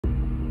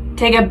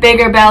Take a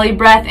bigger belly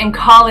breath and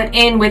call it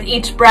in with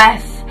each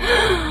breath.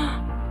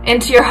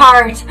 Into your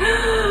heart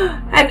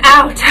and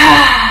out.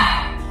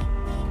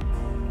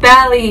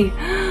 Belly,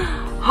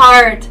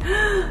 heart,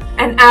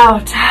 and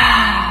out.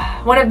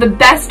 One of the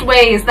best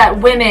ways that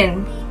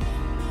women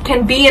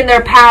can be in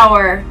their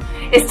power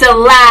is to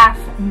laugh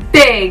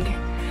big.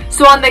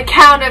 So on the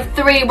count of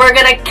 3, we're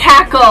gonna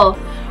cackle.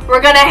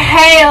 We're gonna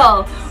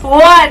hail.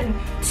 1,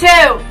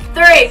 2,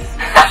 3.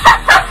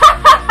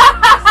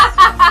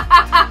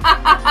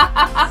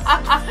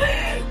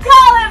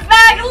 Call it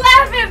back,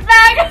 laugh it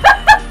back.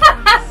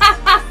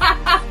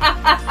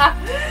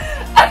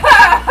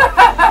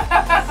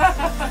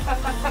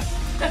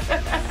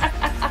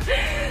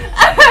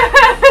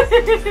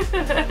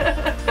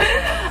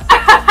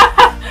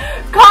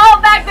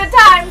 Call back the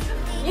times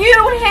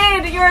you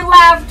hid your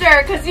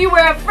laughter because you were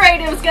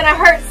afraid it was gonna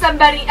hurt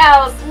somebody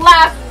else.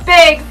 Laugh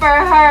big for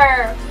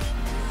her.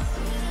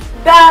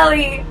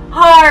 Belly,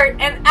 heart,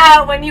 and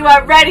out when you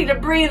are ready to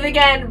breathe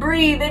again.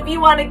 Breathe. If you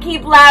want to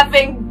keep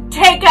laughing,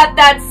 take up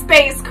that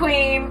space,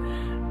 queen.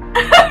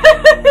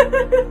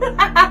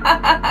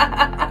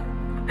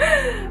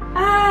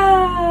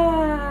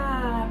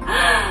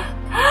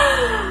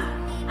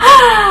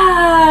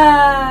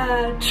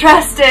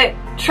 Trust it.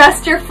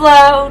 Trust your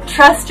flow.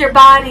 Trust your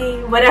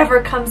body.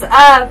 Whatever comes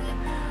up,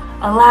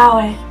 allow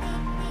it.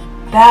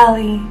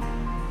 Belly,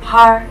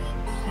 heart,